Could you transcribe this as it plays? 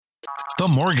The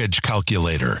Mortgage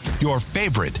Calculator, your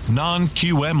favorite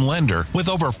non-QM lender with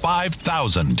over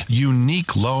 5,000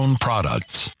 unique loan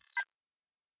products.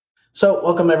 So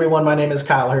welcome, everyone. My name is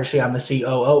Kyle Hershey. I'm the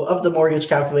COO of the Mortgage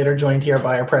Calculator, joined here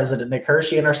by our president, Nick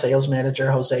Hershey, and our sales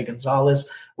manager, Jose Gonzalez.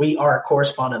 We are a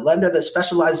correspondent lender that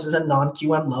specializes in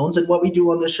non-QM loans. And what we do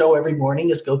on this show every morning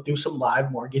is go through some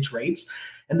live mortgage rates.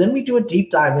 And then we do a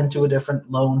deep dive into a different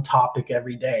loan topic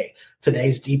every day.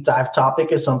 Today's deep dive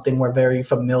topic is something we're very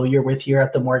familiar with here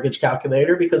at the Mortgage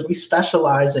Calculator because we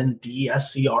specialize in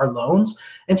DSCR loans.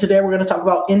 And today we're going to talk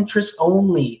about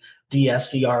interest-only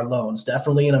DSCR loans.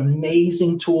 Definitely an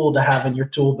amazing tool to have in your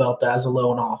tool belt as a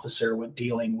loan officer when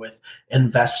dealing with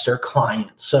investor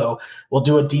clients. So we'll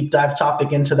do a deep dive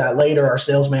topic into that later. Our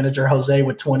sales manager, Jose,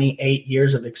 with 28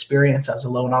 years of experience as a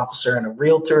loan officer and a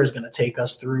realtor, is going to take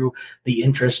us through the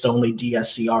interest-only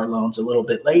DSCR loans a little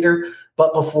bit later.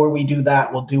 But before we do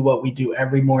that, we'll do what we do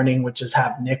every morning, which is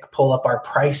have Nick pull up our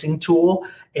pricing tool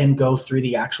and go through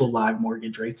the actual live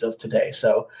mortgage rates of today.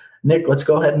 So Nick, let's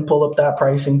go ahead and pull up that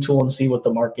pricing tool and see what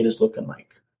the market is looking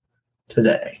like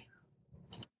today.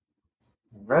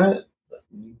 All right. Let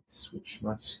me switch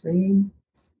my screen.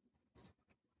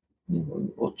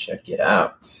 We'll check it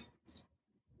out.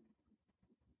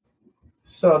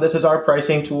 So this is our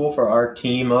pricing tool for our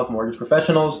team of mortgage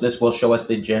professionals. This will show us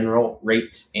the general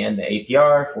rates and the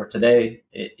APR for today.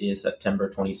 It is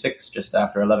September 26th, just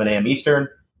after 11 a.m. Eastern.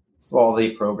 So all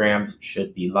the programs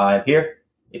should be live here.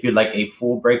 If you'd like a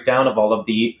full breakdown of all of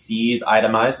the fees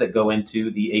itemized that go into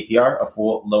the APR, a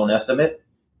full loan estimate,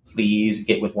 please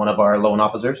get with one of our loan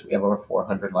officers. We have over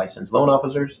 400 licensed loan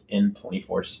officers in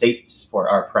 24 states for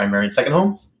our primary and second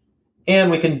homes. And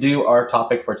we can do our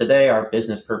topic for today, our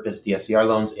business purpose DSCR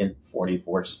loans in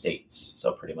 44 states.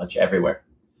 So pretty much everywhere.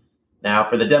 Now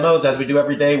for the demos, as we do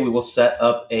every day, we will set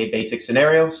up a basic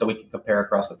scenario so we can compare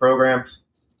across the programs.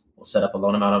 We'll set up a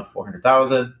loan amount of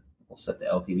 $400,000. We'll set the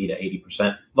LTV to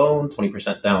 80% loan,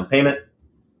 20% down payment.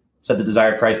 Set the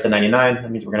desired price to $99.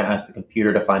 That means we're going to ask the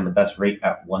computer to find the best rate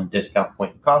at one discount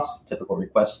point in cost, typical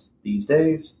request these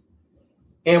days.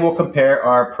 And we'll compare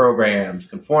our programs,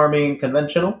 conforming,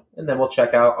 conventional, and then we'll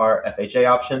check out our FHA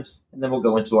options. And then we'll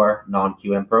go into our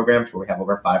non-QM programs where we have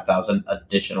over 5,000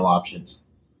 additional options.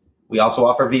 We also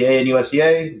offer VA and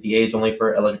USDA. VA is only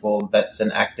for eligible vets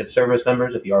and active service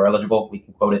members. If you are eligible, we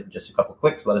can quote it in just a couple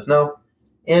clicks. Let us know.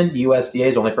 And USDA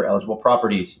is only for eligible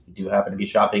properties. If you do happen to be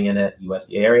shopping in a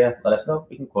USDA area, let us know.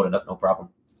 We can quote it up, no problem.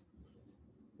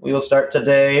 We will start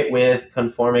today with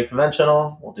conforming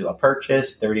conventional. We'll do a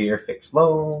purchase, 30-year fixed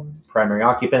loan, primary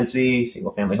occupancy,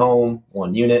 single-family home,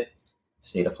 1 unit,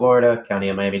 state of Florida, county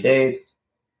of Miami-Dade.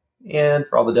 And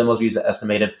for all the demos, we use an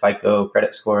estimated FICO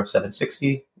credit score of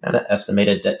 760 and an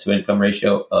estimated debt-to-income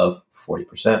ratio of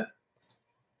 40%.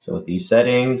 So with these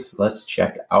settings, let's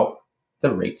check out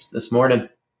the rates this morning.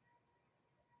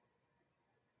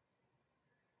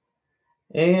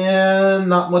 And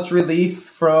not much relief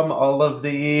from all of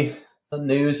the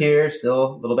news here.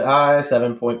 Still a little bit high,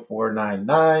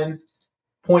 7.499.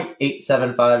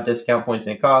 0.875 discount points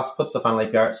in cost puts the final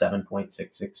APR at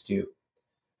 7.662.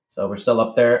 So we're still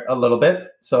up there a little bit.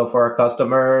 So for our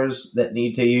customers that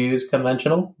need to use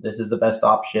conventional, this is the best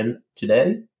option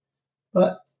today.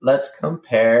 But let's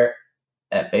compare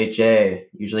FHA.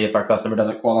 Usually if our customer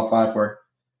doesn't qualify for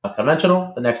a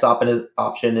conventional, the next option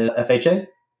is FHA.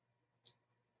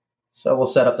 So we'll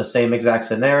set up the same exact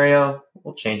scenario.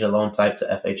 We'll change the loan type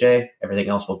to FHA. Everything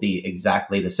else will be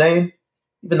exactly the same.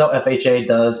 Even though FHA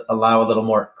does allow a little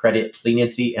more credit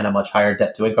leniency and a much higher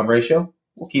debt to income ratio,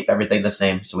 we'll keep everything the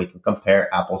same so we can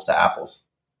compare apples to apples.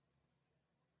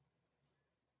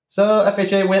 So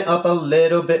FHA went up a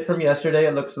little bit from yesterday,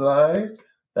 it looks like.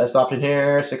 Best option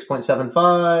here,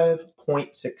 6.75,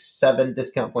 0.67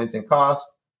 discount points in cost.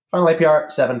 Final APR,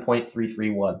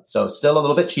 7.331. So still a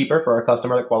little bit cheaper for our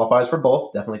customer that qualifies for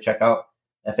both. Definitely check out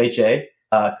FHA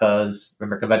because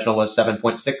remember conventional was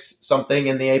 7.6 something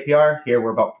in the APR. Here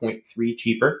we're about 0.3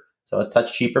 cheaper. So a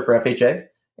touch cheaper for FHA.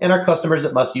 And our customers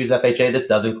that must use FHA, this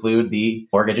does include the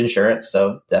mortgage insurance.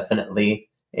 So definitely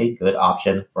a good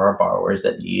option for our borrowers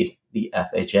that need the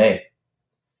FHA.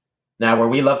 Now, where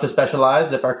we love to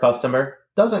specialize, if our customer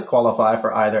doesn't qualify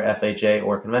for either FHA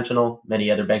or conventional, many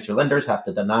other banks or lenders have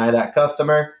to deny that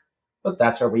customer, but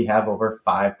that's where we have over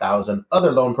 5,000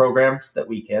 other loan programs that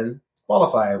we can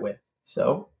qualify with.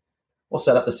 So we'll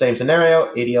set up the same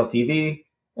scenario, 80 LTV,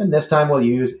 and this time we'll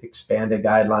use expanded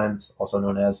guidelines, also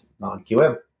known as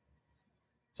non-QM.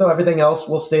 So everything else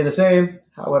will stay the same.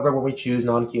 However, when we choose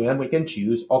non-QM, we can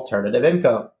choose alternative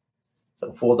income.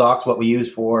 So full doc's what we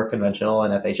use for conventional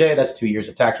and FHA. That's 2 years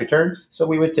of tax returns. So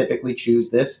we would typically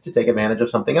choose this to take advantage of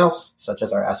something else, such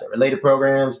as our asset-related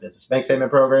programs, business bank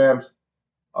statement programs.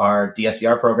 Our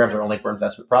DSCR programs are only for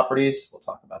investment properties. We'll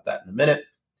talk about that in a minute.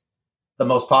 The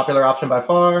most popular option by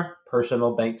far,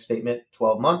 personal bank statement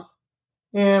 12-month.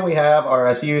 And we have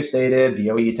RSU stated,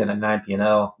 BOE, 1099,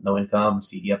 P&L, no income,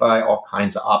 CDFI, all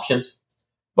kinds of options.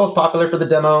 Most popular for the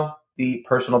demo, the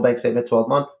personal bank statement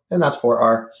 12-month, and that's for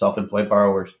our self-employed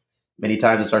borrowers. Many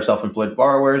times it's our self-employed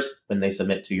borrowers. When they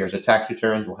submit 2 years of tax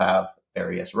returns, will have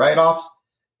various write-offs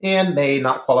and may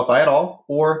not qualify at all,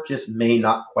 or just may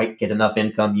not quite get enough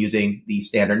income using the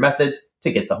standard methods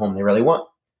to get the home they really want.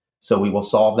 So we will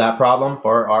solve that problem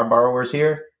for our borrowers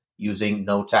here using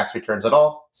no tax returns at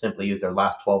all. Simply use their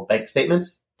last 12 bank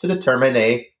statements to determine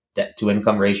a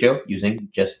debt-to-income ratio using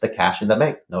just the cash in the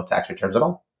bank, no tax returns at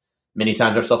all. Many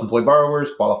times our self-employed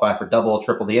borrowers qualify for double or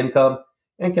triple the income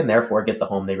and can therefore get the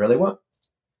home they really want.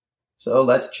 So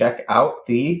let's check out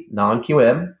the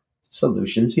non-QM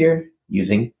solutions here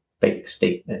using bank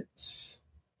statements.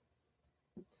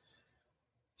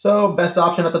 So best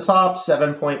option at the top,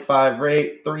 7.5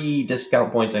 rate, 3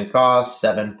 discount points in cost,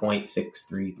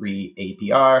 7.633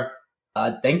 APR.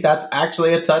 I think that's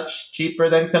actually a touch cheaper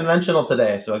than conventional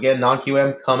today. So again,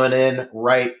 non-QM coming in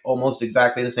right almost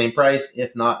exactly the same price,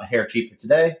 if not a hair cheaper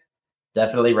today.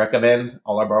 Definitely recommend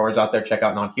all our borrowers out there check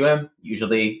out non-QM.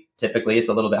 Typically it's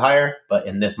a little bit higher, but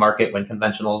in this market when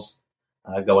conventionals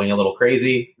going a little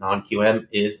crazy, non-QM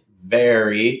is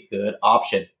very good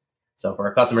option. So for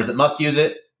our customers that must use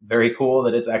it, very cool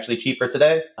that it's actually cheaper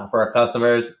today. For our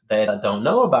customers that don't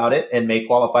know about it and may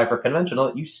qualify for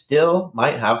conventional, you still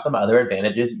might have some other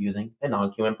advantages using a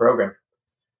non-QM program.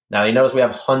 Now, you notice we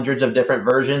have hundreds of different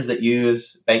versions that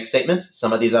use bank statements.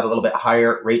 Some of these at a little bit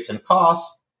higher rates and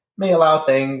costs may allow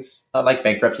things like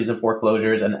bankruptcies and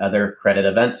foreclosures and other credit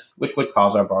events, which would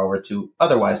cause our borrower to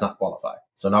otherwise not qualify.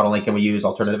 So not only can we use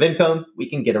alternative income, we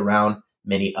can get around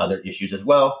many other issues as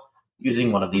well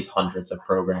using one of these hundreds of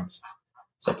programs.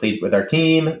 So please, with our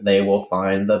team, they will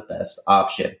find the best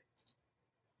option.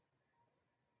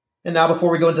 And now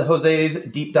before we go into Jose's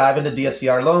deep dive into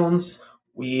DSCR loans,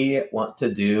 we want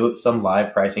to do some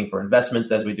live pricing for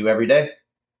investments as we do every day.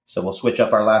 So we'll switch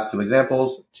up our last 2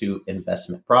 examples to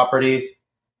investment properties,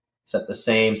 set the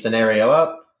same scenario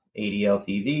up, 80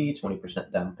 LTV,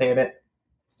 20% down payment,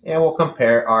 and we'll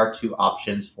compare our 2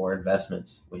 options for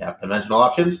investments. We have conventional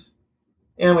options,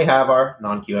 and we have our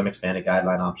non-QM expanded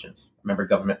guideline options. Remember,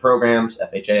 government programs,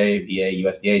 FHA, VA,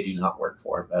 USDA do not work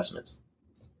for investments.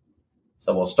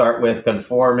 So we'll start with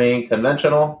conforming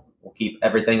conventional. We'll keep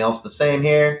everything else the same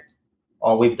here.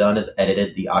 All we've done is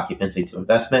edited the occupancy to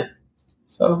investment.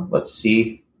 So let's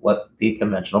see what the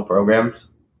conventional programs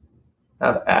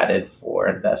have added for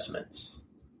investments.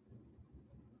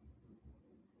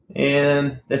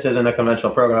 And this isn't a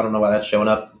conventional program. I don't know why that's showing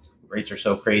up. Rates are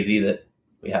so crazy that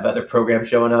we have other programs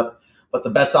showing up. But the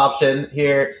best option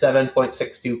here,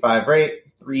 7.625 rate,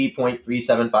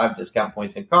 3.375 discount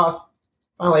points in cost.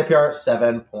 Final APR,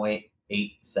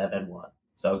 7.871.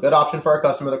 So good option for our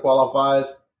customer that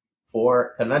qualifies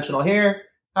for conventional here.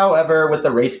 However, with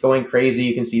the rates going crazy,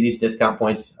 you can see these discount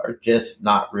points are just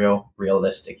not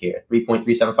realistic here.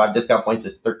 3.375 discount points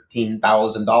is $13,000,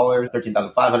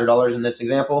 $13,500 in this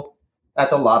example.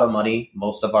 That's a lot of money.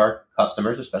 Most of our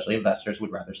customers, especially investors,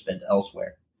 would rather spend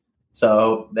elsewhere.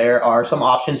 So there are some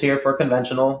options here for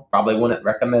conventional. Probably wouldn't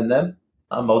recommend them.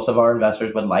 Most of our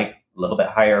investors would like a little bit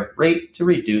higher rate to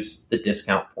reduce the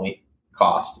discount point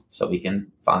cost so we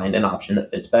can find an option that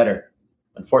fits better.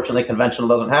 Unfortunately, conventional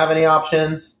doesn't have any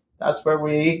options. That's where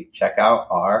we check out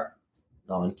our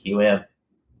non-QM.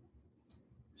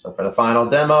 So for the final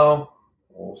demo,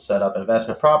 we'll set up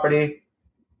investment property.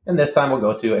 And this time we'll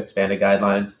go to expanded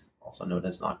guidelines, also known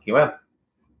as non-QM.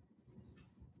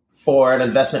 For an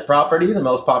investment property, the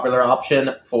most popular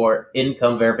option for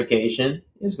income verification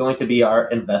is going to be our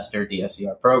investor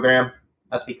DSCR program.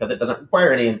 That's because it doesn't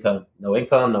require any income, no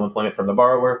employment from the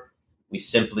borrower. We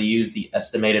simply use the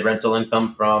estimated rental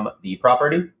income from the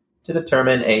property to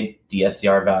determine a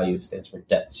DSCR value, stands for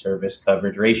debt service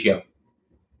coverage ratio.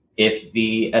 If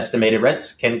the estimated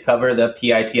rents can cover the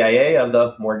PITIA of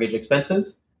the mortgage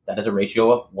expenses, that is a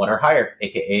ratio of 1 or higher,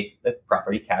 aka the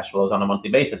property cash flows on a monthly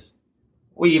basis.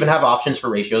 We even have options for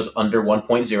ratios under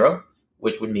 1.0,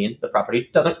 which would mean the property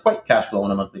doesn't quite cash flow on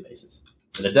a monthly basis.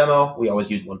 For the demo, we always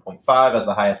use 1.5 as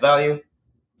the highest value,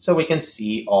 so we can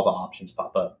see all the options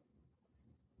pop up.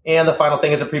 And the final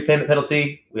thing is a prepayment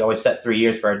penalty. We always set 3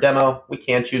 years for our demo. We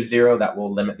can choose 0. That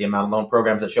will limit the amount of loan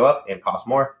programs that show up and cost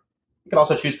more. We can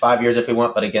also choose 5 years if we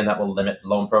want, but again, that will limit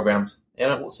loan programs,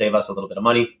 and it will save us a little bit of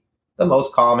money. The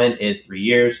most common is 3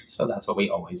 years, so that's what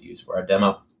we always use for our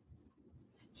demo.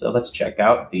 So let's check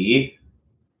out the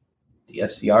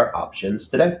DSCR options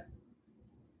today.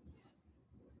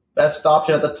 Best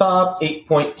option at the top,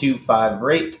 8.25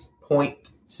 rate,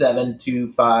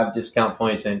 0.725 discount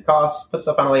points and costs, puts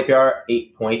the final APR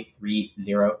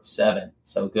 8.307.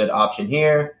 So good option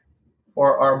here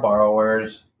for our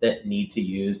borrowers that need to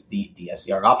use the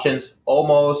DSCR options.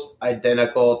 Almost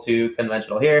identical to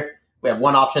conventional here. We have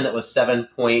one option that was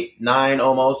 7.9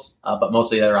 almost, but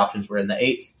most of the other options were in the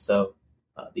 8s. So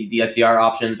the DSCR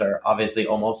options are obviously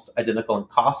almost identical in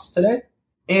cost today.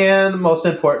 And most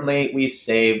importantly, we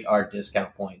saved our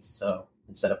discount points. So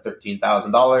instead of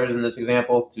 $13,000 in this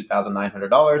example,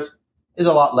 $2,900 is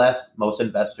a lot less. Most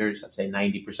investors, I'd say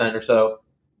 90% or so,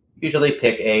 usually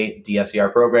pick a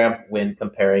DSCR program when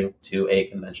comparing to a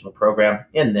conventional program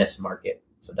in this market.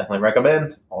 So definitely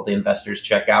recommend all the investors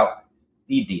check out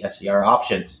the DSCR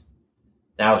options.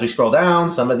 Now, as we scroll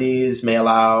down, some of these may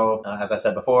allow, as I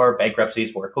said before,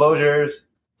 bankruptcies, foreclosures.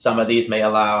 Some of these may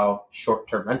allow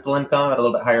short-term rental income at a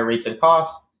little bit higher rates and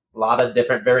costs. A lot of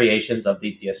different variations of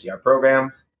these DSCR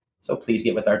programs. So please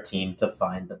get with our team to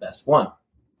find the best one.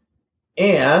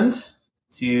 And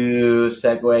to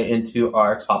segue into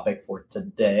our topic for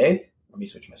today, let me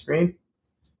switch my screen.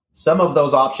 Some of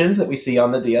those options that we see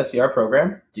on the DSCR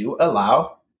program do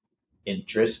allow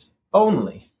interest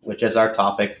only, which is our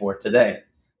topic for today.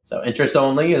 So interest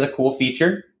only is a cool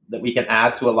feature that we can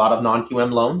add to a lot of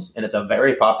non-QM loans, and it's a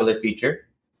very popular feature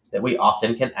that we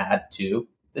often can add to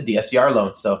the DSCR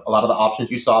loan. So a lot of the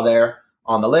options you saw there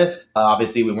on the list,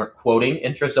 obviously we weren't quoting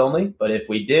interest only, but if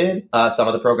we did, some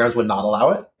of the programs would not allow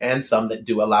it, and some that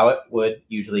do allow it would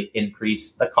usually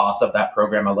increase the cost of that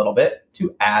program a little bit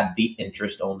to add the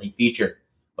interest only feature.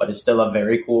 But it's still a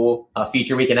very cool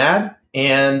feature we can add.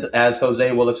 And as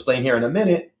Jose will explain here in a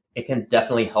minute, it can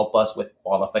definitely help us with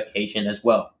qualification as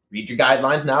well. Read your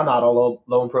guidelines now. Not all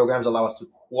loan programs allow us to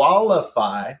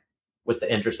qualify with the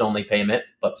interest-only payment,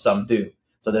 but some do.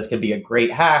 So this can be a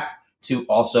great hack to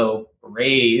also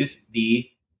raise the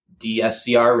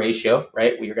DSCR ratio,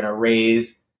 right? We are going to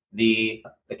raise the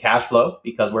cash flow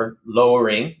because we're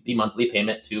lowering the monthly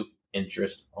payment to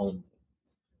interest only.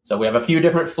 So we have a few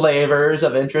different flavors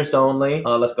of interest only.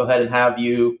 Let's go ahead and have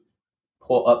you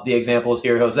pull up the examples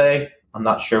here, Jose. I'm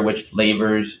not sure which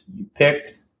flavors you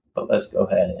picked, but let's go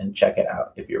ahead and check it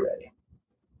out if you're ready.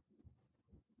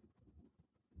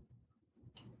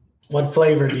 What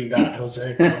flavor do you got,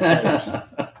 Jose?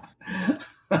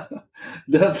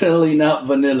 Definitely not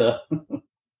vanilla.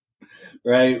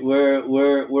 Right?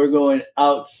 We're going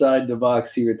outside the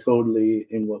box here totally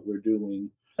in what we're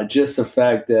doing. Just the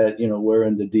fact that, we're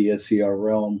in the DSCR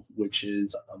realm, which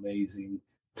is amazing.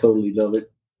 Totally love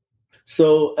it.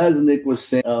 So as Nick was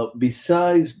saying,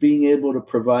 besides being able to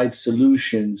provide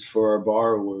solutions for our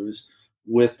borrowers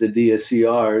with the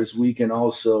DSCRs, we can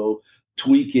also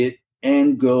tweak it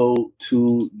and go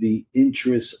to the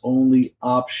interest-only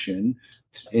option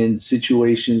in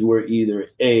situations where either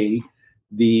A,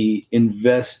 the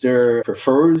investor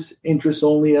prefers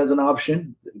interest-only as an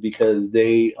option because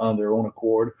they, on their own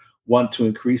accord, want to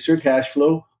increase their cash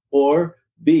flow, or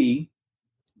B,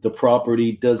 the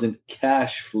property doesn't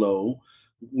cash flow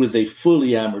with a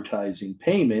fully amortizing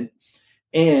payment,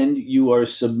 and you are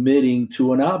submitting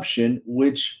to an option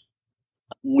which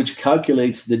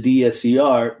calculates the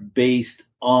DSCR based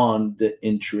on the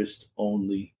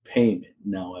interest-only payment.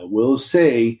 Now, I will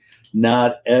say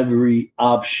not every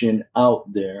option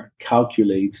out there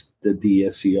calculates the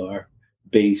DSCR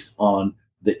based on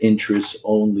the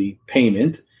interest-only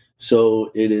payment.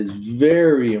 So it is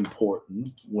very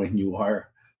important when you are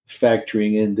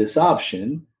factoring in this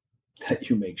option that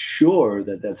you make sure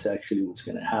that that's actually what's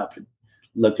going to happen.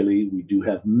 Luckily, we do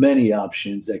have many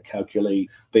options that calculate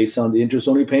based on the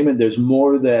interest-only payment. There's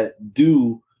more that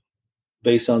do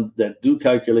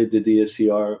calculate the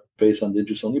DSCR based on the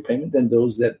interest-only payment than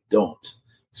those that don't.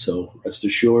 So rest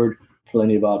assured,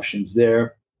 plenty of options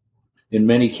there. In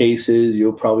many cases,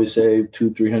 you'll probably save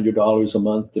 $200-300 a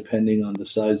month, depending on the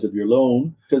size of your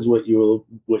loan, because what you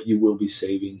will be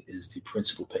saving is the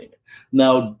principal payment.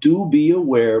 Now, do be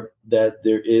aware that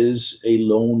there is a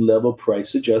loan level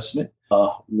price adjustment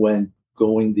when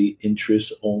going the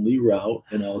interest-only route,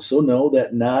 and also know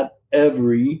that not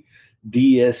every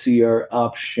DSCR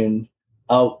option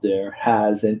out there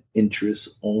has an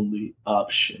interest-only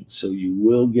option. So you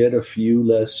will get a few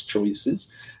less choices,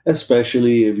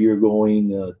 especially if you're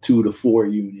going 2 to 4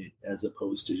 unit as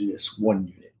opposed to just 1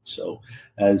 unit. So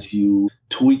as you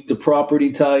tweak the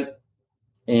property type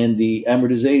and the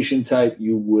amortization type,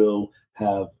 you will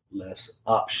have less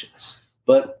options.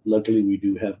 But luckily, we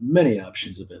do have many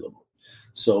options available.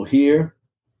 So here,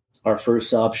 our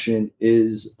first option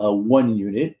is a 1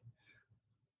 unit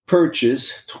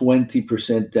purchase,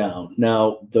 20% down.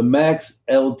 Now, the max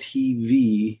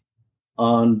LTV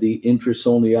on the interest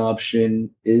only option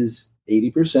is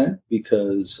 80%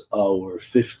 because our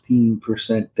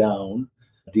 15% down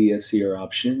DSCR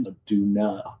option do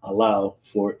not allow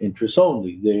for interest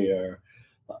only.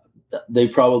 They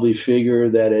probably figure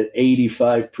that at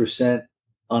 85%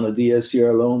 on a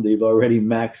DSCR loan, they've already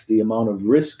maxed the amount of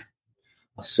risk.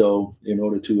 So in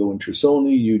order to go interest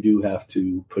only, you do have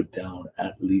to put down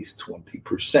at least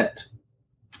 20%.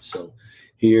 So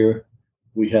here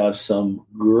we have some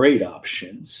great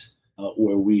options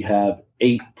where we have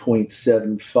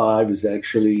 8.75 is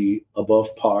actually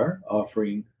above par,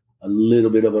 offering a little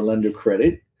bit of a lender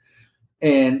credit.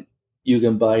 And you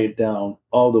can buy it down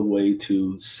all the way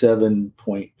to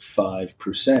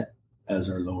 7.5% as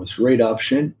our lowest rate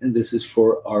option. And this is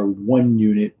for our 1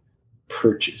 unit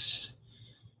purchase.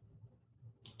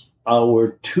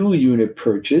 Our 2 unit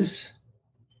purchase,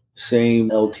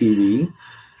 same LTV,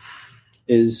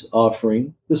 is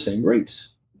offering the same rates.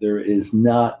 There is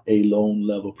not a loan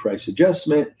level price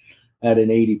adjustment at an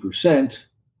 80%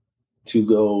 to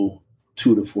go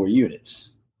 2 to 4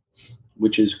 units,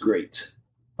 which is great,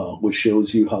 which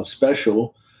shows you how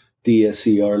special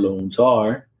DSCR loans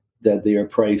are, that they are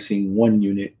pricing 1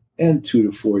 unit and 2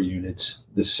 to 4 units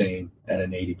the same at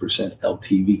an 80%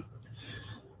 LTV.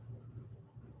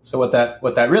 So what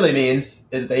that really means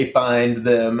is they find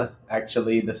them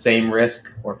actually the same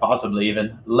risk or possibly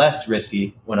even less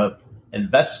risky when an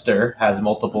investor has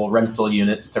multiple rental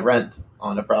units to rent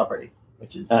on a property,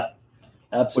 which is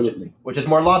absolutely which is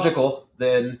more logical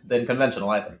than conventional,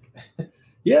 I think.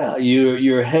 Yeah,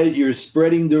 you're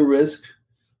spreading the risk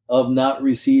of not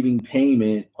receiving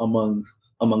payment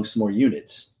amongst more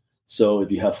units. So if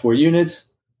you have 4 units,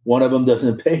 one of them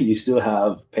doesn't pay, you still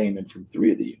have payment from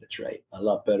 3 of the units, right? A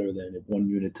lot better than if 1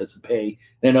 unit doesn't pay.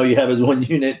 And all you have is 1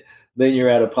 unit, then you're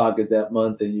out of pocket that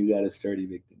month and you got to start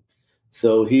evicting.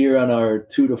 So here on our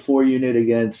 2 to 4 unit,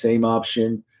 again, same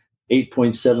option,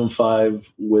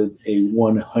 8.75 with a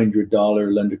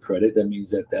 $100 lender credit. That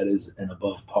means that is an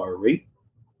above par rate.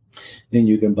 And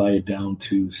you can buy it down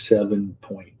to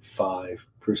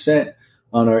 7.5%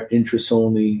 on our interest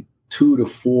only 2 to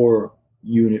 4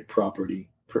 unit property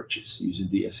purchase using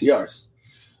DSCRs.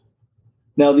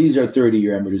 Now, these are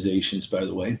 30-year amortizations, by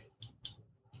the way.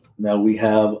 Now, we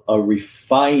have a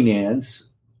refinance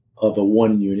of a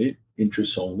 1 unit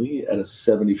interest only at a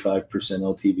 75%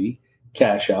 LTV,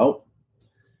 cash out.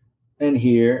 And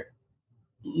here,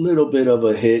 little bit of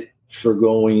a hit for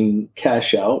going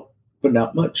cash out, but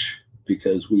not much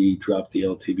because we dropped the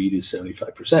LTV to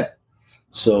 75%.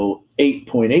 So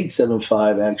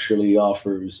 8.875 actually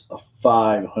offers a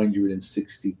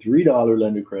 $563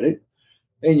 lender credit,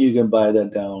 and you can buy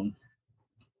that down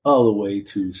all the way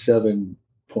to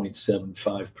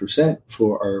 7.75%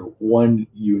 for our 1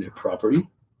 unit property.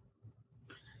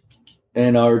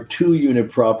 And our 2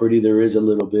 unit property, there is a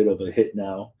little bit of a hit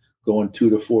now, going 2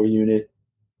 to 4 unit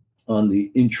on the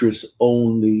interest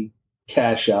only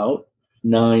cash out,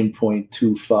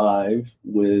 9.25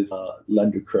 with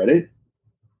lender credit.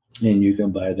 And you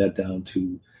can buy that down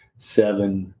to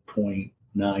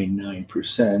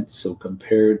 7.99%. So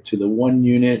compared to the 1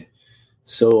 unit,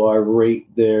 so our rate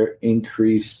there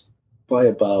increased by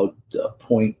about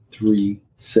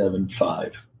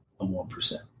 0.375 of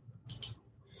 1%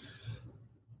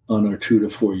 on our 2 to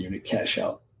 4 unit cash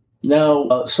out.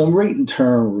 Now, some rate and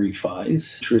term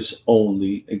refis, interest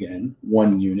only, again,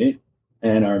 1 unit,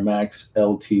 and our max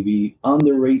LTV on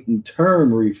the rate and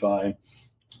term refi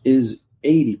is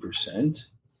 80%.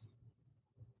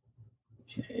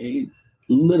 Okay,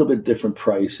 a little bit different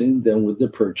pricing than with the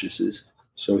purchases.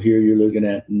 So here you're looking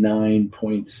at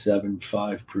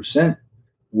 9.75%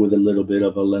 with a little bit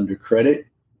of a lender credit,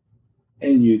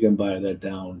 and you can buy that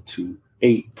down to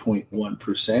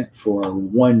 8.1% for our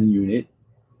 1 unit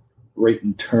rate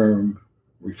and term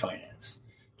refinance.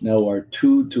 Now our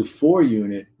 2 to 4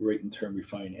 unit rate and term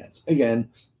refinance, again,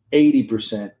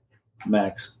 80%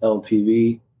 max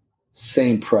LTV.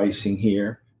 Same pricing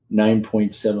here,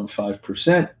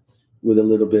 9.75% with a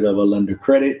little bit of a lender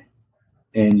credit,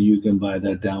 and you can buy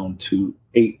that down to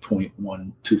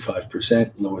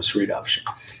 8.125%, lowest rate option.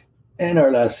 And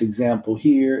our last example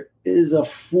here is a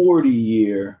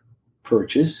 40-year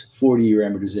purchase, 40-year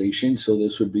amortization. So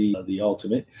this would be the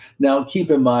ultimate. Now,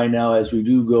 keep in mind now, as we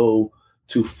do go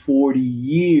to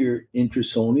 40-year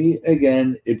interest only,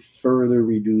 again, it further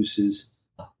reduces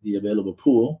the available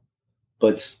pool.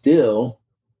 But still,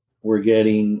 we're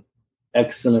getting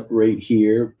excellent rate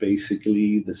here,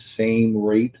 basically the same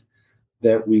rate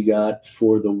that we got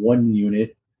for the 1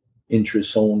 unit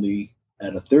interest only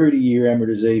at a 30-year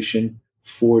amortization,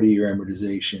 40-year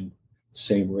amortization,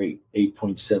 same rate,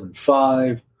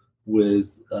 8.75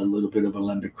 with a little bit of a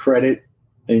lender credit,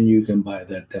 and you can buy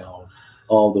that down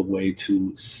all the way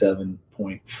to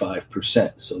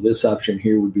 7.5%. So this option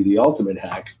here would be the ultimate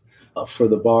hack for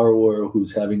the borrower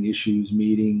who's having issues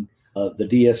meeting the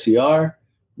DSCR.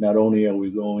 Not only are we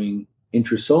going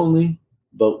interest only,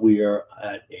 but we are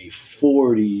at a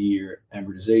 40-year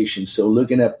amortization. So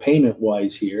looking at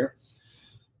payment-wise here,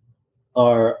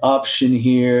 our option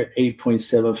here,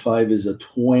 8.75, is a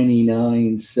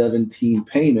 29.17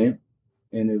 payment.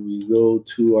 And if we go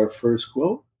to our first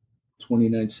quote,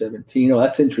 29.17,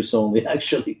 that's interest only,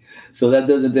 actually. So that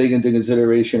doesn't take into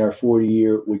consideration our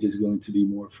 40-year, which is going to be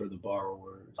more for the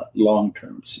borrower's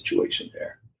long-term situation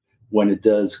there when it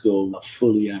does go a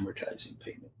fully amortizing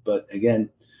payment. But again,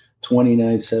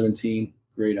 29.17,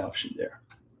 great option there.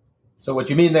 So what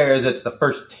you mean there is it's the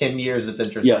first 10 years it's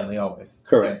interest only always.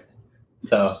 Correct. Right?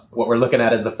 So what we're looking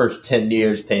at is the first 10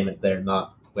 years payment there,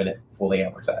 not when it fully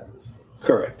amortizes. So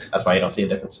correct. That's why you don't see a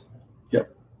difference.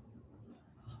 Yep.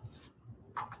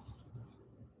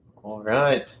 All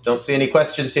right. Don't see any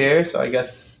questions here, so I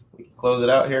guess we can close it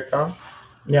out here, Carl.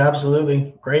 Yeah,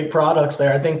 absolutely. Great products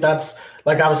there. I think that's,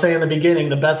 like I was saying in the beginning,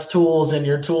 the best tools in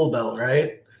your tool belt,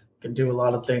 right? Can do a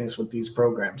lot of things with these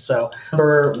programs. So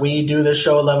remember, we do this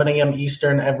show 11 a.m.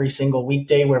 Eastern every single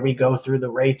weekday where we go through the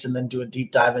rates and then do a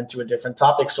deep dive into a different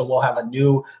topic. So we'll have a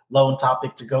new loan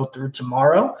topic to go through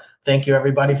tomorrow. Thank you,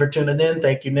 everybody, for tuning in.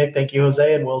 Thank you, Nick. Thank you,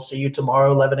 Jose. And we'll see you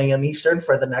tomorrow, 11 a.m. Eastern,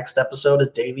 for the next episode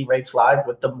of Daily Rates Live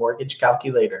with the Mortgage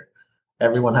Calculator.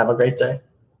 Everyone have a great day.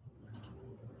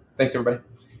 Thanks, everybody.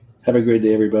 Have a great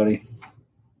day, everybody.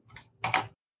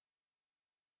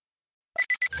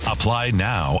 Apply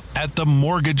now at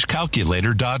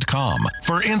themortgagecalculator.com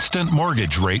for instant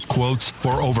mortgage rate quotes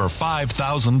for over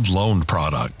 5,000 loan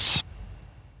products.